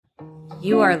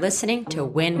You are listening to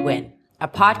Win Win, a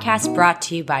podcast brought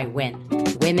to you by WIN,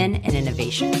 Women in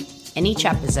Innovation. In each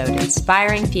episode,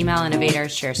 inspiring female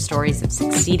innovators share stories of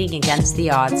succeeding against the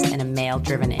odds in a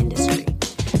male-driven industry.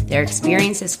 Their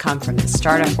experiences come from the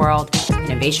startup world,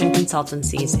 innovation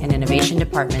consultancies, and innovation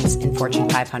departments in Fortune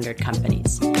 500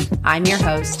 companies. I'm your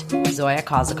host, Zoya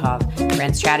Kozakov,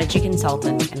 brand strategy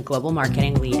consultant and global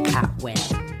marketing lead at WIN.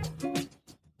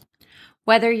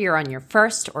 Whether you're on your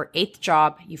first or eighth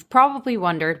job, you've probably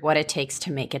wondered what it takes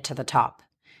to make it to the top.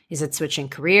 Is it switching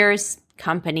careers,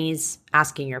 companies,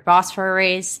 asking your boss for a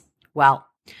raise? Well,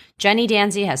 Jenny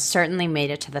Danzy has certainly made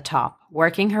it to the top,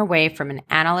 working her way from an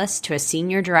analyst to a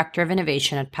senior director of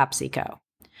innovation at PepsiCo.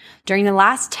 During the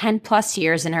last 10 plus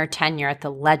years in her tenure at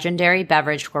the legendary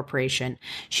beverage corporation,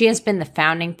 she has been the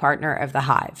founding partner of The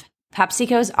Hive,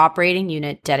 PepsiCo's operating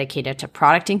unit dedicated to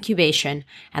product incubation,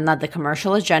 and led the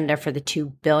commercial agenda for the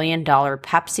 $2 billion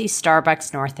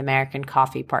Pepsi-Starbucks North American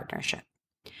coffee partnership.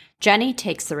 Jenny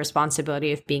takes the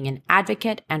responsibility of being an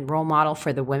advocate and role model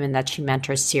for the women that she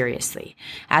mentors seriously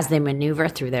as they maneuver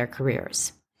through their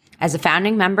careers. As a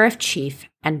founding member of Chief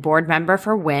and board member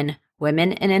for WIN,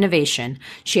 Women in Innovation,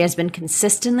 she has been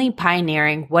consistently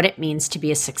pioneering what it means to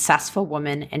be a successful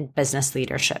woman in business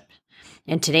leadership.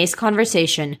 In today's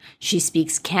conversation, she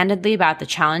speaks candidly about the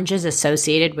challenges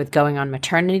associated with going on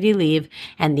maternity leave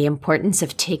and the importance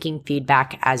of taking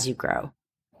feedback as you grow.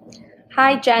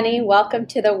 Hi, Jenny. Welcome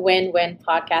to the Win Win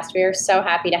podcast. We are so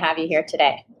happy to have you here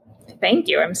today. Thank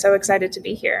you. I'm so excited to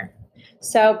be here.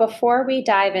 So before we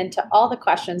dive into all the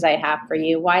questions I have for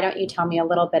you, why don't you tell me a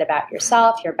little bit about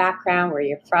yourself, your background, where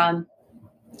you're from?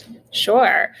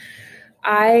 Sure.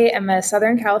 I am a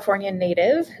Southern California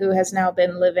native who has now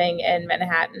been living in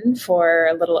Manhattan for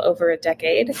a little over a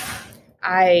decade.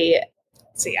 I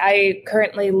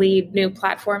currently lead new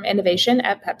platform innovation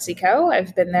at PepsiCo.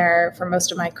 I've been there for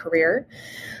most of my career.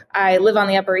 I live on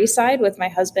the Upper East Side with my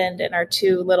husband and our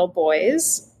two little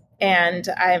boys, and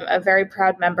I'm a very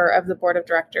proud member of the board of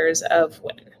directors of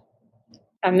WIN.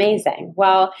 Amazing.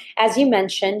 Well, as you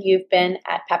mentioned, you've been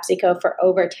at PepsiCo for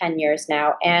over 10 years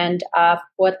now. And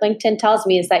what LinkedIn tells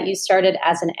me is that you started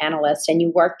as an analyst and you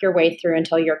worked your way through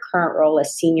until your current role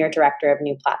as Senior Director of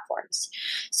New Platforms.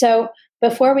 So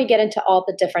before we get into all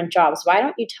the different jobs, why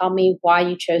don't you tell me why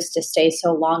you chose to stay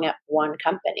so long at one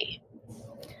company?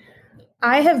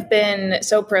 I have been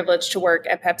so privileged to work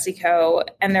at PepsiCo,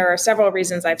 and there are several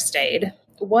reasons I've stayed.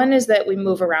 One is that we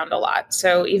move around a lot.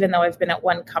 So even though I've been at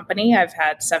one company, I've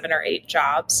had 7 or 8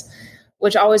 jobs,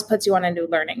 which always puts you on a new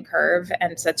learning curve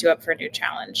and sets you up for a new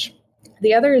challenge.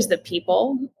 The other is the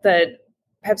people. That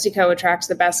PepsiCo attracts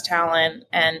the best talent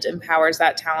and empowers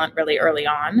that talent really early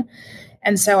on.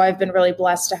 And so I've been really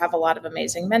blessed to have a lot of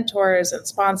amazing mentors and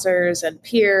sponsors and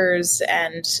peers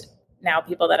and now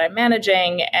people that I'm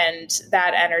managing. And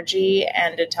that energy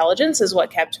and intelligence is what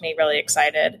kept me really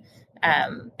excited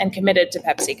and committed to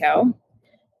PepsiCo.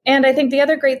 And I think the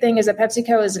other great thing is that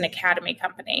PepsiCo is an academy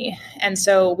company. And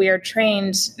so we are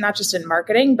trained not just in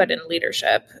marketing, but in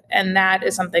leadership. And that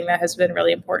is something that has been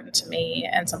really important to me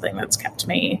and something that's kept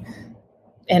me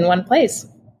in one place.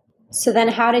 So then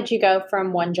how did you go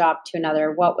from one job to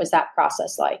another? What was that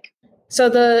process like? So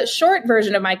the short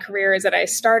version of my career is that I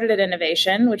started at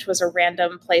Innovation, which was a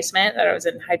random placement that I was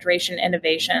in hydration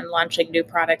innovation, launching new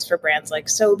products for brands like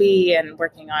Sobe and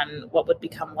working on what would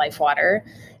become LifeWater.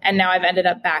 And now I've ended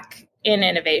up back in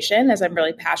innovation as I'm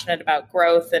really passionate about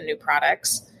growth and new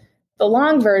products. The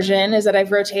long version is that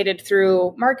I've rotated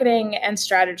through marketing and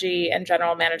strategy and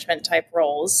general management type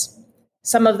roles.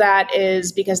 Some of that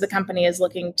is because the company is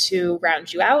looking to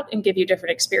round you out and give you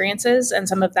different experiences. And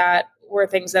some of that were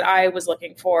things that I was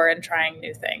looking for and trying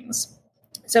new things.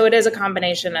 So it is a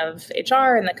combination of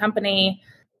HR and the company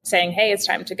saying, hey, it's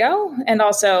time to go. And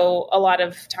also a lot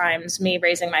of times me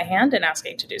raising my hand and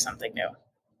asking to do something new.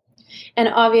 And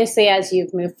obviously, as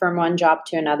you've moved from one job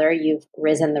to another, you've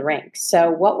risen the ranks.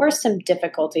 So what were some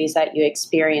difficulties that you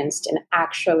experienced in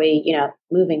actually,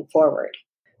 moving forward?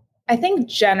 I think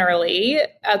generally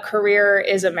a career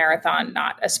is a marathon,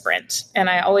 not a sprint. And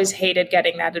I always hated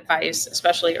getting that advice,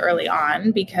 especially early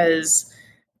on, because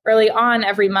early on,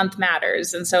 every month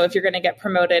matters. And so if you're going to get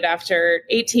promoted after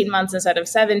 18 months instead of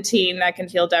 17, that can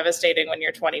feel devastating when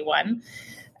you're 21.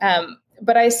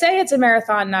 But I say it's a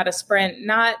marathon, not a sprint,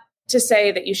 not to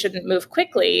say that you shouldn't move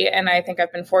quickly. And I think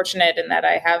I've been fortunate in that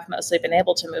I have mostly been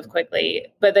able to move quickly,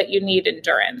 but that you need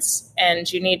endurance and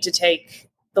you need to take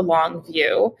the long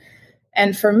view.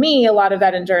 And for me, a lot of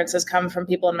that endurance has come from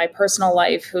people in my personal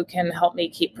life who can help me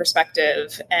keep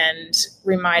perspective and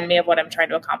remind me of what I'm trying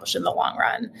to accomplish in the long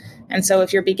run. And so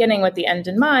if you're beginning with the end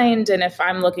in mind, and if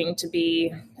I'm looking to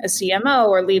be a CMO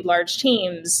or lead large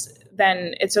teams,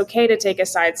 then it's okay to take a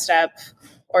sidestep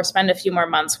or spend a few more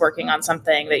months working on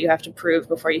something that you have to prove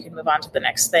before you can move on to the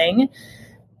next thing.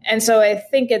 And so I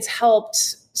think it's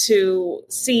helped to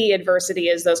see adversity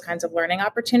as those kinds of learning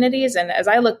opportunities. And as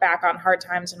I look back on hard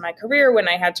times in my career when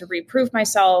I had to reprove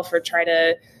myself or try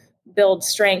to build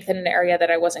strength in an area that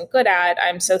I wasn't good at,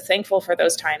 I'm so thankful for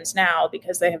those times now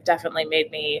because they have definitely made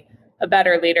me a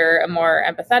better leader, a more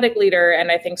empathetic leader,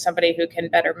 and I think somebody who can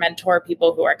better mentor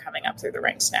people who are coming up through the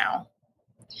ranks now.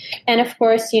 And of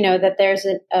course, you know that there's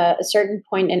a certain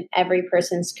point in every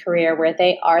person's career where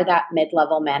they are that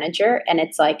mid-level manager. And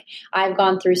it's like, I've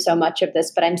gone through so much of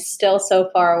this, but I'm still so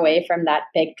far away from that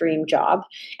big dream job.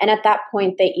 And at that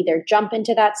point, they either jump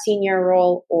into that senior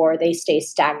role or they stay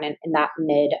stagnant in that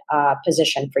mid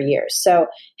position for years. So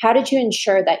how did you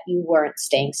ensure that you weren't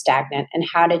staying stagnant? And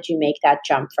how did you make that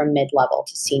jump from mid-level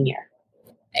to senior?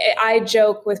 I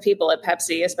joke with people at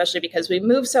Pepsi, especially because we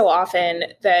move so often,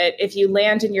 that if you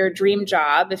land in your dream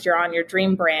job, if you're on your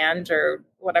dream brand or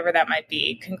whatever that might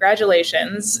be,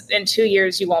 congratulations. In 2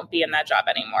 years, you won't be in that job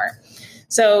anymore.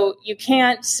 So you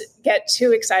can't get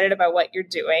too excited about what you're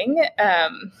doing. I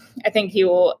think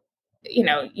you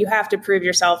have to prove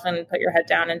yourself and put your head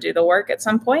down and do the work at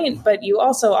some point, but you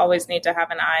also always need to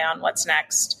have an eye on what's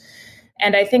next.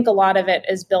 And I think a lot of it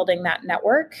is building that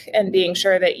network and being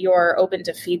sure that you're open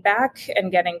to feedback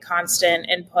and getting constant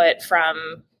input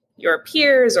from your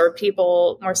peers or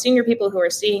people, more senior people who are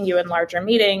seeing you in larger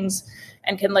meetings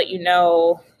and can let you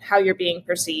know how you're being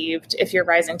perceived, if you're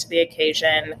rising to the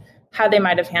occasion, how they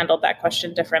might have handled that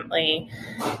question differently.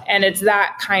 And it's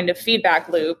that kind of feedback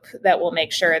loop that will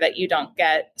make sure that you don't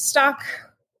get stuck,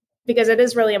 because it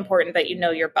is really important that you know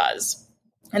your buzz.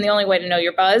 And the only way to know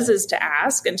your buzz is to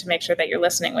ask and to make sure that you're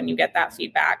listening when you get that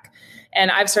feedback.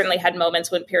 And I've certainly had moments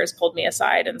when peers pulled me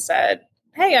aside and said,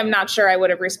 hey, I'm not sure I would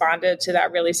have responded to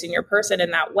that really senior person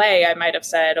in that way. I might have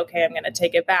said, okay, I'm going to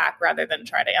take it back rather than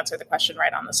try to answer the question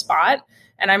right on the spot.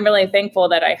 And I'm really thankful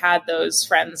that I had those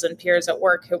friends and peers at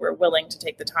work who were willing to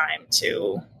take the time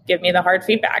to give me the hard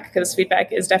feedback, because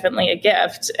feedback is definitely a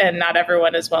gift and not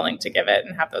everyone is willing to give it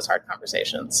and have those hard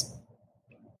conversations.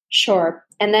 Sure.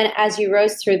 And then as you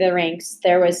rose through the ranks,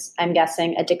 there was, I'm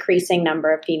guessing, a decreasing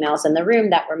number of females in the room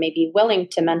that were maybe willing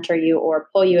to mentor you or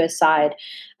pull you aside.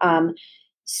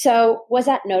 So was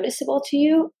that noticeable to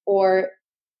you, or?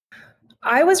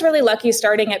 I was really lucky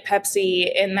starting at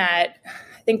Pepsi in that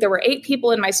I think there were 8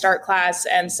 people in my start class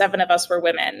and 7 of us were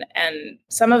women. And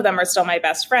some of them are still my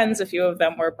best friends. A few of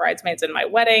them were bridesmaids in my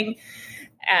wedding.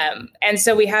 And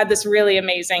so we had this really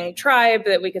amazing tribe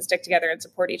that we could stick together and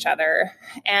support each other.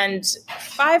 And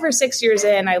 5 or 6 years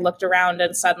in, I looked around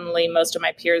and suddenly most of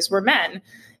my peers were men.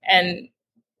 And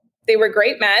they were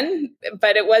great men,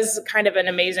 but it was kind of an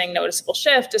amazing, noticeable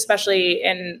shift, especially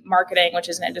in marketing, which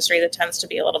is an industry that tends to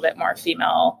be a little bit more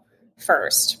female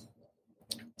first.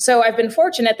 So I've been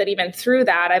fortunate that even through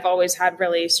that, I've always had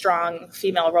really strong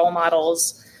female role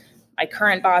models. My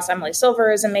current boss, Emily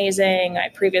Silver, is amazing. My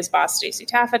previous boss, Stacey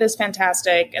Taffet, is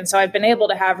fantastic. And so I've been able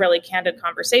to have really candid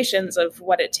conversations of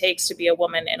what it takes to be a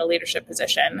woman in a leadership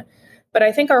position. But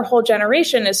I think our whole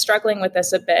generation is struggling with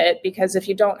this a bit, because if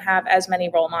you don't have as many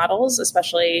role models,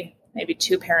 especially maybe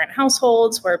 2-parent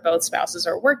households where both spouses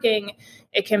are working,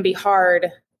 it can be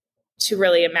hard to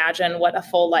really imagine what a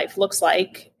full life looks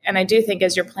like. And I do think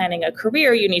as you're planning a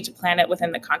career, you need to plan it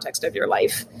within the context of your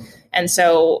life. And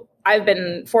so I've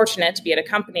been fortunate to be at a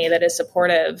company that is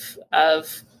supportive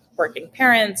of working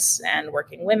parents and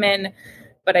working women.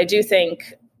 But I do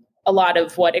think a lot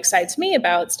of what excites me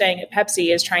about staying at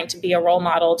Pepsi is trying to be a role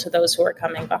model to those who are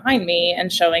coming behind me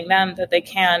and showing them that they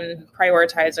can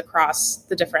prioritize across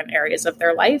the different areas of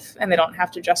their life. And they don't have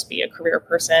to just be a career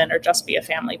person or just be a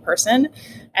family person.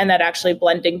 And that actually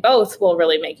blending both will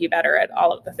really make you better at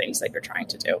all of the things that you're trying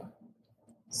to do.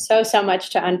 So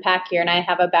much to unpack here. And I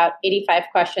have about 85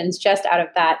 questions just out of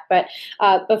that. But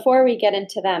before we get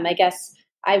into them, I guess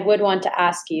I would want to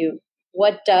ask you,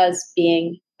 what does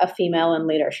being a female in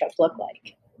leadership look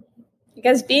like?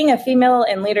 Because being a female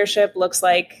in leadership looks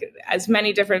like as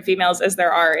many different females as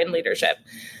there are in leadership.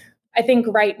 I think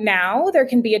right now there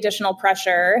can be additional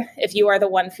pressure if you are the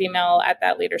one female at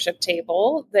that leadership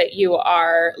table, that you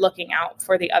are looking out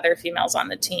for the other females on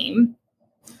the team.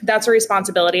 That's a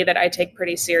responsibility that I take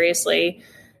pretty seriously.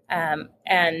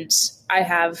 And I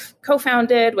have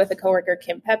co-founded with a coworker,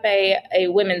 Kim Pepe, a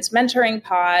women's mentoring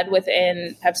pod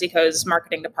within PepsiCo's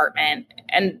marketing department.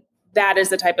 And that is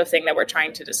the type of thing that we're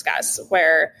trying to discuss,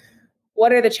 where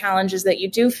what are the challenges that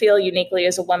you do feel uniquely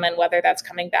as a woman, whether that's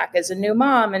coming back as a new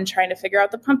mom and trying to figure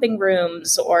out the pumping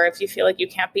rooms, or if you feel like you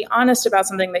can't be honest about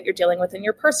something that you're dealing with in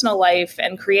your personal life,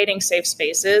 and creating safe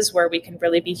spaces where we can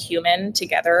really be human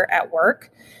together at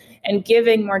work, and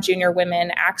giving more junior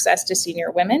women access to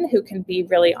senior women who can be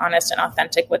really honest and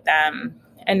authentic with them,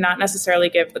 and not necessarily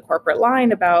give the corporate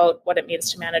line about what it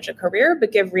means to manage a career,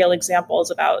 but give real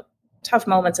examples about tough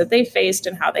moments that they faced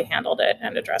and how they handled it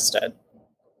and addressed it.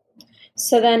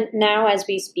 So then now as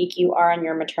we speak, you are on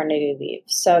your maternity leave.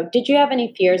 So did you have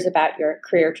any fears about your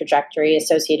career trajectory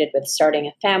associated with starting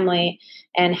a family,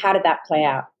 and how did that play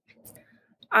out?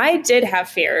 I did have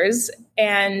fears,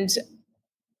 and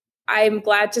I'm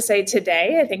glad to say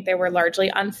today, I think they were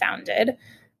largely unfounded.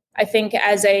 I think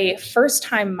as a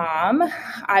first-time mom,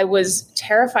 I was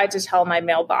terrified to tell my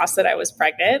male boss that I was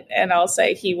pregnant, and I'll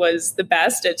say he was the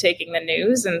best at taking the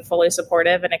news and fully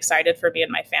supportive and excited for me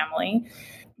and my family.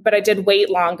 But I did wait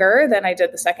longer than I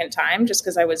did the second time, just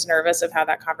because I was nervous of how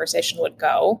that conversation would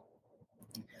go.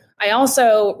 I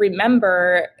also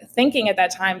remember thinking at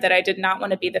that time that I did not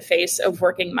want to be the face of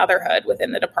working motherhood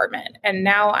within the department. And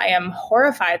now I am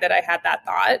horrified that I had that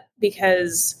thought,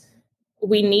 because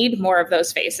we need more of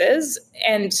those faces.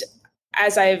 And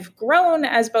as I've grown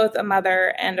as both a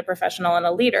mother and a professional and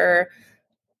a leader,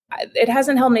 it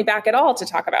hasn't held me back at all to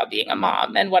talk about being a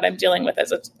mom and what I'm dealing with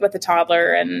with a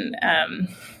toddler. And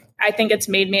I think it's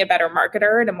made me a better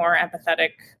marketer and a more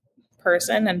empathetic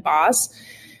person and boss.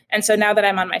 And so now that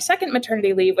I'm on my second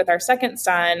maternity leave with our second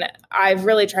son, I've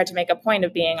really tried to make a point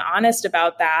of being honest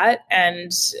about that.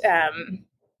 And,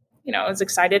 I was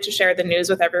excited to share the news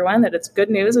with everyone that it's good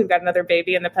news. We've got another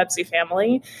baby in the Pepsi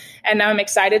family. And now I'm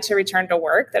excited to return to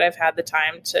work, that I've had the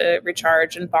time to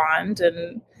recharge and bond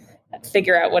and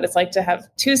figure out what it's like to have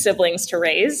two siblings to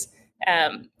raise.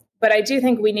 But I do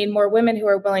think we need more women who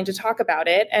are willing to talk about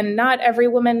it. And not every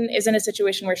woman is in a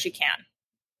situation where she can.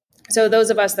 So those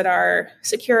of us that are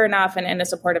secure enough and in a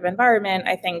supportive environment,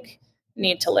 I think,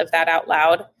 need to live that out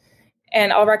loud.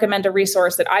 And I'll recommend a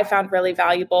resource that I found really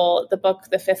valuable. The book,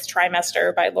 The Fifth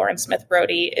Trimester by Lauren Smith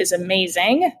Brody, is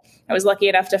amazing. I was lucky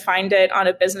enough to find it on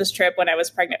a business trip when I was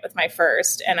pregnant with my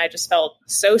first. And I just felt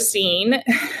so seen.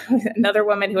 Another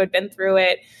woman who had been through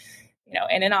it,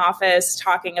 in an office,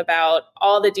 talking about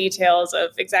all the details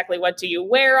of exactly what do you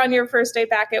wear on your first day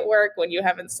back at work when you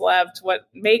haven't slept, what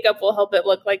makeup will help it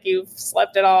look like you've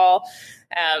slept at all.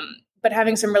 But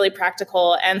having some really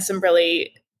practical and some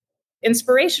really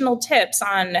inspirational tips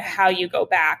on how you go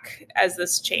back as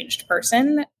this changed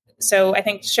person. So I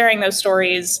think sharing those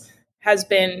stories has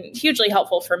been hugely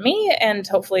helpful for me, and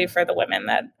hopefully for the women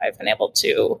that I've been able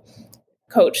to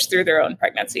coach through their own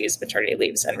pregnancies, maternity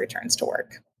leaves, and returns to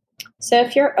work. So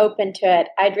if you're open to it,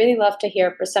 I'd really love to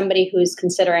hear, for somebody who's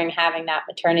considering having that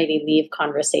maternity leave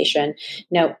conversation,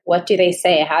 what do they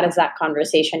say? How does that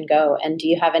conversation go? And do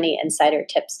you have any insider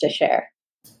tips to share?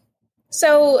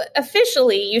 So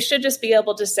officially, you should just be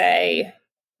able to say,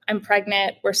 I'm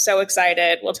pregnant. We're so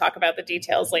excited. We'll talk about the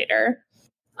details later.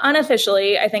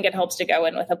 Unofficially, I think it helps to go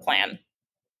in with a plan.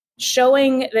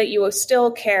 Showing that you still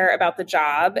care about the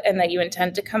job and that you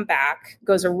intend to come back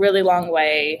goes a really long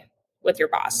way with your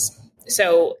boss.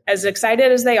 So as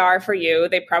excited as they are for you,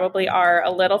 they probably are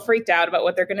a little freaked out about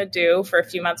what they're going to do for a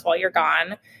few months while you're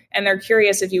gone. And they're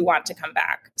curious if you want to come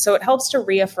back. So it helps to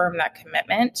reaffirm that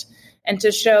commitment and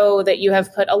to show that you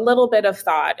have put a little bit of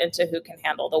thought into who can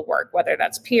handle the work, whether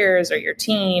that's peers or your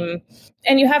team.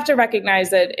 And you have to recognize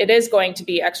that it is going to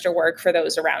be extra work for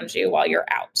those around you while you're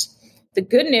out. The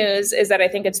good news is that I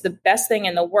think it's the best thing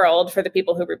in the world for the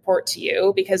people who report to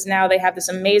you, because now they have this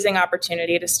amazing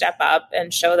opportunity to step up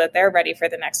and show that they're ready for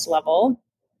the next level.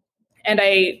 And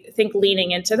I think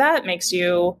leaning into that makes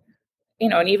you,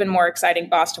 an even more exciting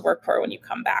boss to work for when you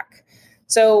come back.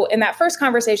 So in that first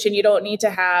conversation, you don't need to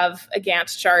have a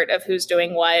Gantt chart of who's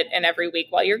doing what and every week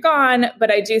while you're gone.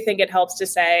 But I do think it helps to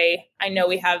say, I know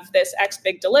we have this X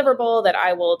big deliverable that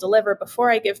I will deliver before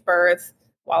I give birth.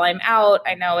 While I'm out,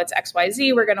 I know it's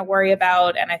XYZ we're going to worry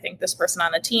about. And I think this person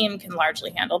on the team can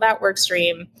largely handle that work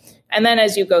stream. And then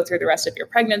as you go through the rest of your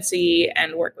pregnancy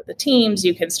and work with the teams,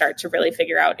 you can start to really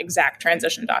figure out exact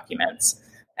transition documents.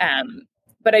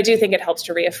 But I do think it helps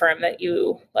to reaffirm that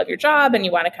you love your job and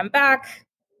you want to come back,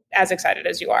 as excited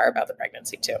as you are about the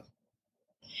pregnancy too.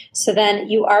 So then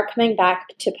you are coming back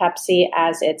to Pepsi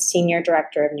as its Senior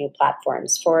Director of New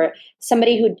Platforms. For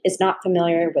somebody who is not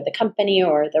familiar with the company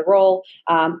or the role,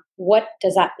 what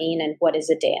does that mean and what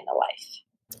is a day in the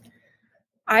life?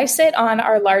 I sit on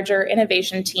our larger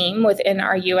innovation team within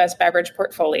our U.S. beverage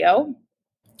portfolio.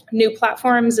 New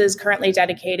Platforms is currently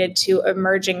dedicated to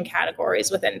emerging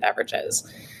categories within beverages.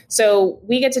 So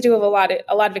we get to do a lot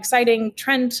of exciting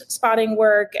trend spotting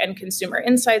work and consumer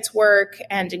insights work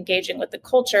and engaging with the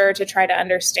culture to try to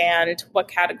understand what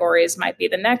categories might be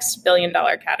the next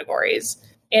billion-dollar categories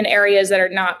in areas that are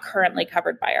not currently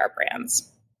covered by our brands.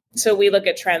 So we look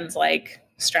at trends like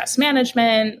stress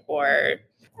management or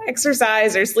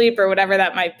exercise or sleep or whatever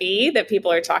that might be that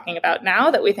people are talking about now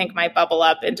that we think might bubble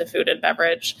up into food and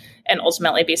beverage and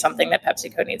ultimately be something that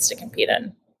PepsiCo needs to compete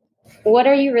in. What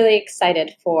are you really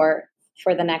excited for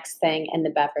the next thing in the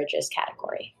beverages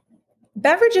category?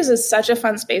 Beverages is such a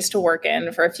fun space to work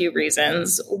in for a few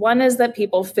reasons. One is that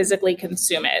people physically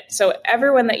consume it. So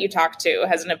everyone that you talk to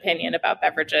has an opinion about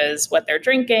beverages, what they're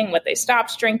drinking, what they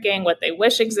stopped drinking, what they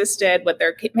wish existed, what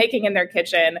they're making in their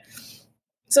kitchen.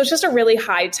 So it's just a really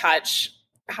high touch,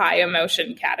 high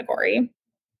emotion category.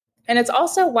 And it's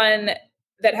also one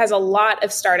that has a lot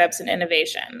of startups and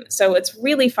innovation. So it's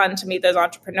really fun to meet those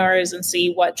entrepreneurs and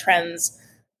see what trends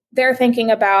they're thinking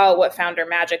about, what founder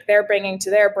magic they're bringing to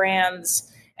their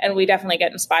brands. And we definitely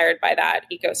get inspired by that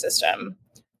ecosystem.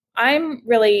 I'm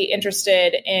really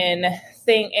interested in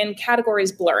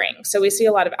categories blurring. So we see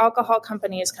a lot of alcohol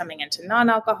companies coming into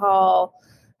non-alcohol.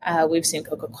 We've seen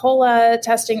Coca-Cola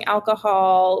testing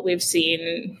alcohol. We've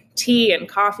seen tea and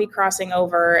coffee crossing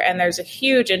over. And there's a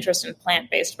huge interest in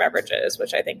plant-based beverages,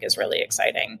 which I think is really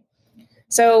exciting.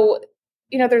 So,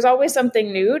 there's always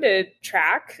something new to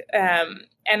track.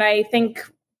 And I think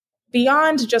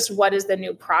beyond just what is the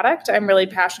new product, I'm really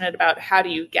passionate about how do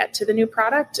you get to the new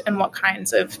product and what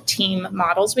kinds of team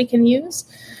models we can use.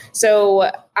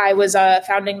 So I was a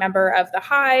founding member of The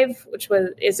Hive, which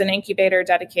is an incubator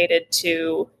dedicated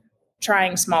to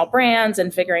trying small brands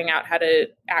and figuring out how to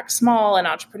act small and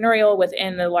entrepreneurial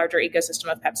within the larger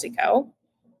ecosystem of PepsiCo.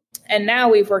 And now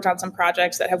we've worked on some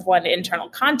projects that have won internal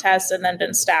contests and then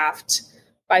been staffed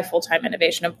by full-time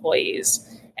innovation employees.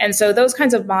 And so those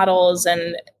kinds of models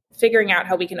and figuring out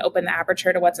how we can open the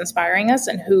aperture to what's inspiring us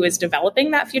and who is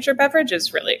developing that future beverage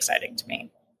is really exciting to me.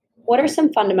 What are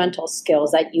some fundamental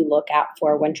skills that you look out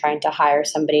for when trying to hire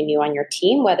somebody new on your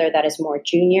team, whether that is more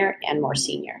junior and more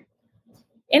senior?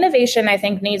 Innovation, I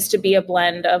think, needs to be a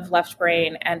blend of left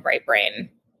brain and right brain.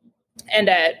 And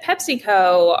at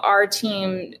PepsiCo, our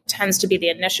team tends to be the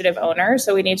initiative owner.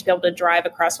 So we need to be able to drive a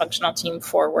cross-functional team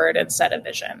forward and set a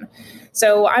vision.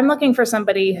 So I'm looking for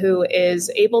somebody who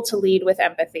is able to lead with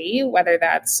empathy, whether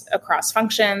that's across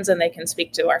functions and they can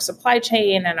speak to our supply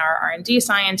chain and our R&D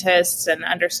scientists and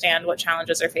understand what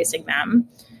challenges are facing them.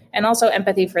 And also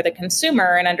empathy for the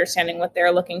consumer and understanding what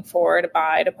they're looking for to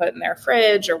buy, to put in their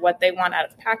fridge, or what they want out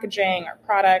of packaging or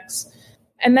products.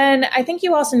 And then I think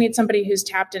you also need somebody who's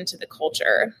tapped into the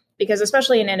culture, because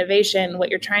especially in innovation, what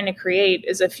you're trying to create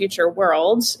is a future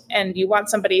world. And you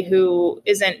want somebody who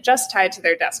isn't just tied to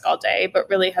their desk all day, but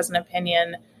really has an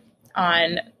opinion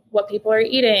on what people are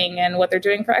eating and what they're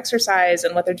doing for exercise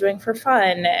and what they're doing for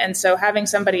fun. And so having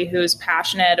somebody who's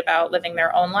passionate about living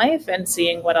their own life and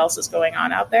seeing what else is going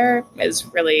on out there is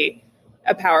really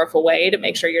a powerful way to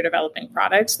make sure you're developing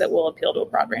products that will appeal to a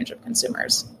broad range of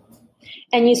consumers.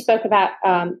 And you spoke about,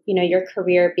 your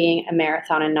career being a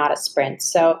marathon and not a sprint.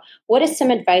 So what is some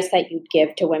advice that you'd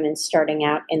give to women starting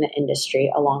out in the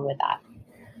industry along with that?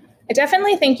 I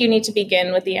definitely think you need to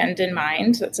begin with the end in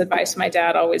mind. That's advice my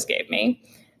dad always gave me.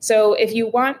 So if you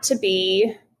want to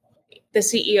be the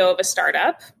CEO of a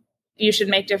startup, you should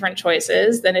make different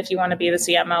choices than if you want to be the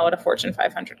CMO at a Fortune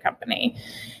 500 company.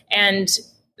 And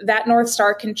that North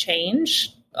Star can change.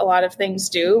 A lot of things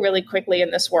do really quickly in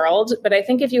this world. But I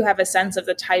think if you have a sense of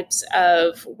the types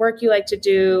of work you like to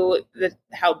do,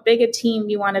 how big a team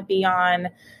you want to be on,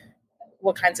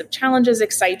 what kinds of challenges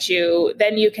excite you,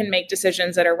 then you can make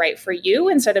decisions that are right for you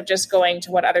instead of just going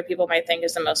to what other people might think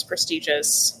is the most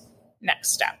prestigious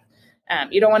next step.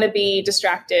 You don't want to be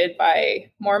distracted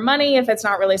by more money if it's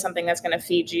not really something that's going to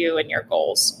feed you and your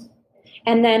goals.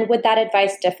 And then would that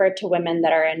advice differ to women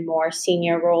that are in more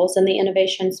senior roles in the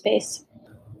innovation space?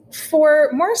 For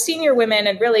more senior women,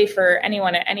 and really for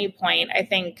anyone at any point, I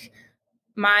think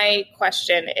my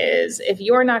question is, if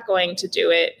you're not going to do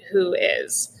it, who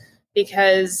is?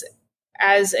 Because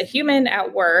as a human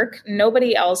at work,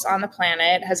 nobody else on the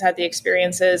planet has had the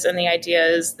experiences and the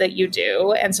ideas that you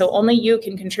do. And so only you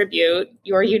can contribute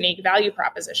your unique value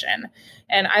proposition.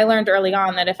 And I learned early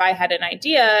on that if I had an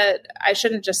idea, I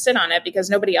shouldn't just sit on it because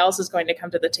nobody else is going to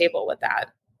come to the table with that.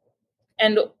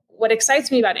 And what excites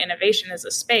me about innovation as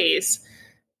a space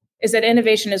is that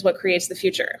innovation is what creates the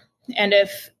future. And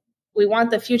if we want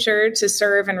the future to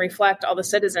serve and reflect all the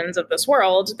citizens of this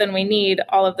world, then we need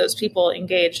all of those people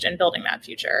engaged in building that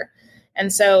future.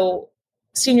 And so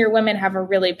senior women have a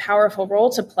really powerful role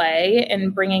to play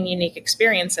in bringing unique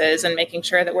experiences and making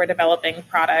sure that we're developing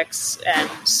products and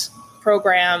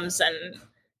programs and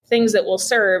things that will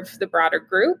serve the broader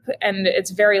group. And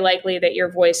it's very likely that your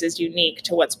voice is unique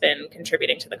to what's been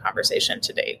contributing to the conversation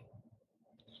to date.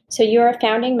 So you're a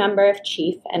founding member of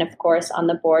Chief and, of course, on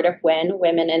the board of WIN,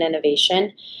 Women in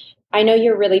Innovation. I know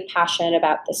you're really passionate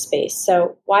about this space.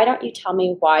 So why don't you tell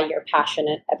me why you're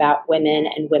passionate about women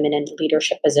and women in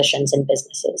leadership positions in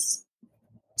businesses?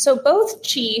 So both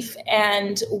Chief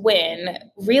and WIN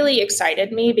really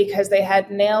excited me because they had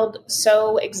nailed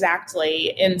so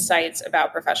exactly insights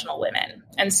about professional women.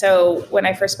 And so when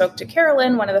I first spoke to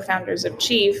Carolyn, one of the founders of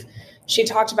Chief, she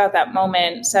talked about that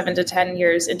moment 7 to 10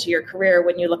 years into your career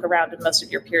when you look around and most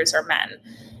of your peers are men.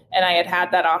 And I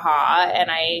had that aha, and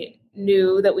I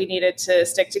knew that we needed to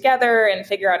stick together and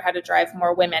figure out how to drive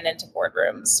more women into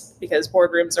boardrooms, because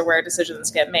boardrooms are where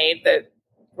decisions get made that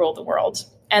rule the world.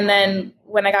 And then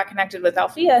when I got connected with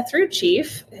Alfia through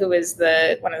Chief, who is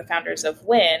one of the founders of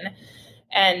WIN,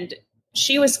 and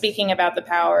she was speaking about the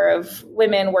power of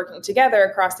women working together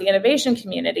across the innovation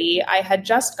community, I had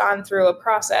just gone through a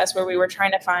process where we were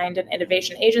trying to find an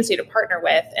innovation agency to partner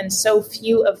with, and so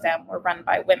few of them were run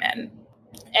by women.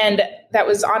 And that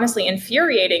was honestly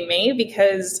infuriating me,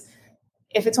 because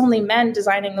if it's only men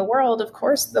designing the world, of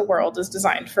course the world is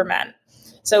designed for men.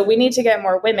 So we need to get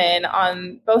more women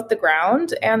on both the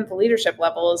ground and the leadership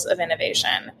levels of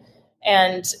innovation.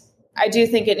 And I do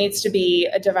think it needs to be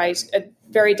a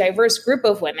very diverse group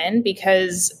of women,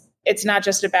 because it's not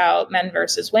just about men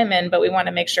versus women, but we want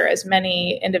to make sure as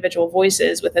many individual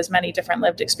voices with as many different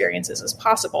lived experiences as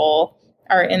possible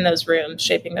are in those rooms,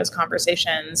 shaping those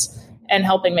conversations and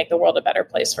helping make the world a better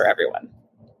place for everyone.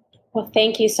 Well,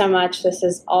 thank you so much. This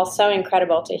is also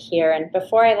incredible to hear. And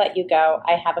before I let you go,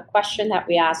 I have a question that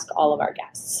we ask all of our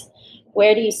guests.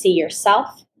 Where do you see yourself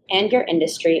and your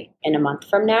industry in a month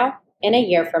from now, in a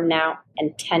year from now,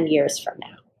 and 10 years from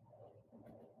now?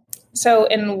 So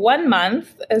in 1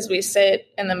 month, as we sit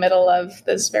in the middle of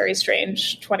this very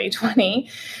strange 2020,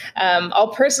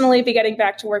 I'll personally be getting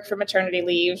back to work for maternity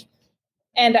leave.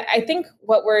 And I think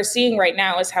what we're seeing right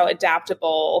now is how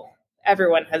adaptable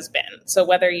everyone has been. So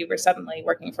whether you were suddenly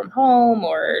working from home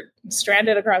or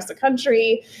stranded across the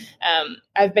country,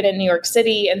 I've been in New York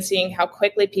City and seeing how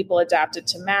quickly people adapted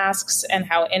to masks and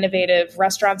how innovative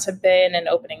restaurants have been in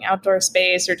opening outdoor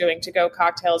space or doing to-go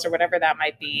cocktails or whatever that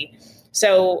might be.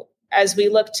 So as we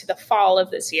look to the fall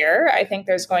of this year, I think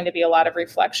there's going to be a lot of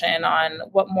reflection on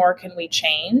what more can we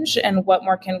change and what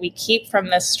more can we keep from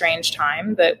this strange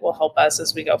time that will help us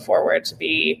as we go forward to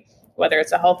be, whether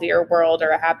it's a healthier world or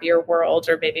a happier world,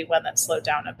 or maybe one that's slowed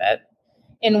down a bit.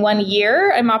 In 1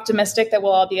 year, I'm optimistic that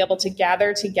we'll all be able to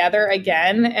gather together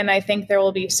again. And I think there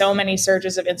will be so many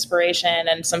surges of inspiration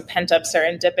and some pent-up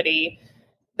serendipity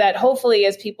that hopefully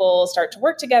as people start to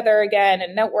work together again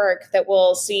and network, that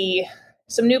we'll see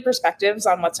some new perspectives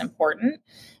on what's important.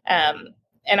 And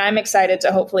I'm excited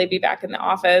to hopefully be back in the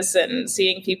office and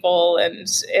seeing people and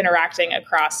interacting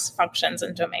across functions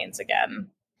and domains again.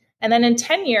 And then in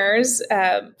 10 years,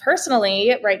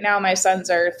 personally, right now, my sons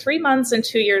are 3 months and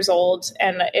 2 years old.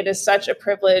 And it is such a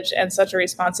privilege and such a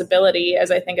responsibility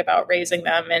as I think about raising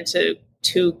them into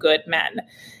 2 good men.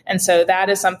 And so that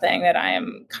is something that I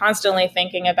am constantly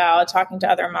thinking about, talking to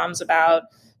other moms about,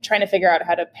 trying to figure out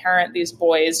how to parent these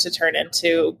boys to turn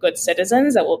into good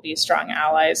citizens that will be strong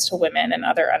allies to women and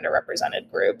other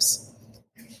underrepresented groups.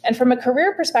 And from a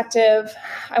career perspective,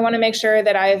 I want to make sure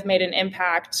that I have made an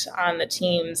impact on the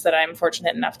teams that I'm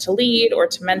fortunate enough to lead or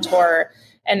to mentor,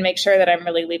 and make sure that I'm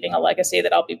really leaving a legacy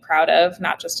that I'll be proud of,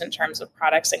 not just in terms of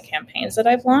products and campaigns that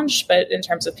I've launched, but in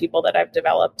terms of people that I've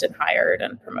developed and hired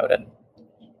and promoted.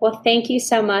 Well, thank you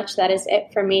so much. That is it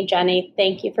for me, Jenny.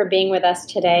 Thank you for being with us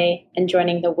today and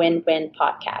joining the Win-Win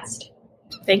podcast.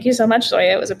 Thank you so much,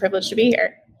 Zoya. It was a privilege to be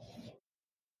here.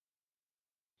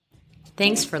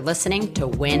 Thanks for listening to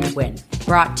Win-Win,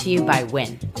 brought to you by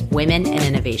WIN, Women in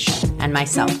Innovation, and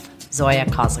myself, Zoya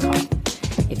Kozakov.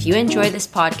 If you enjoy this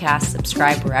podcast,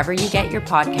 subscribe wherever you get your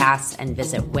podcasts and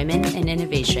visit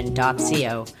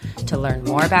womeninnovation.co to learn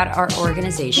more about our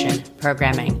organization,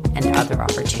 programming, and other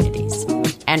opportunities.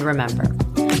 And remember,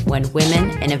 when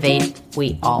women innovate,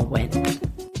 we all win.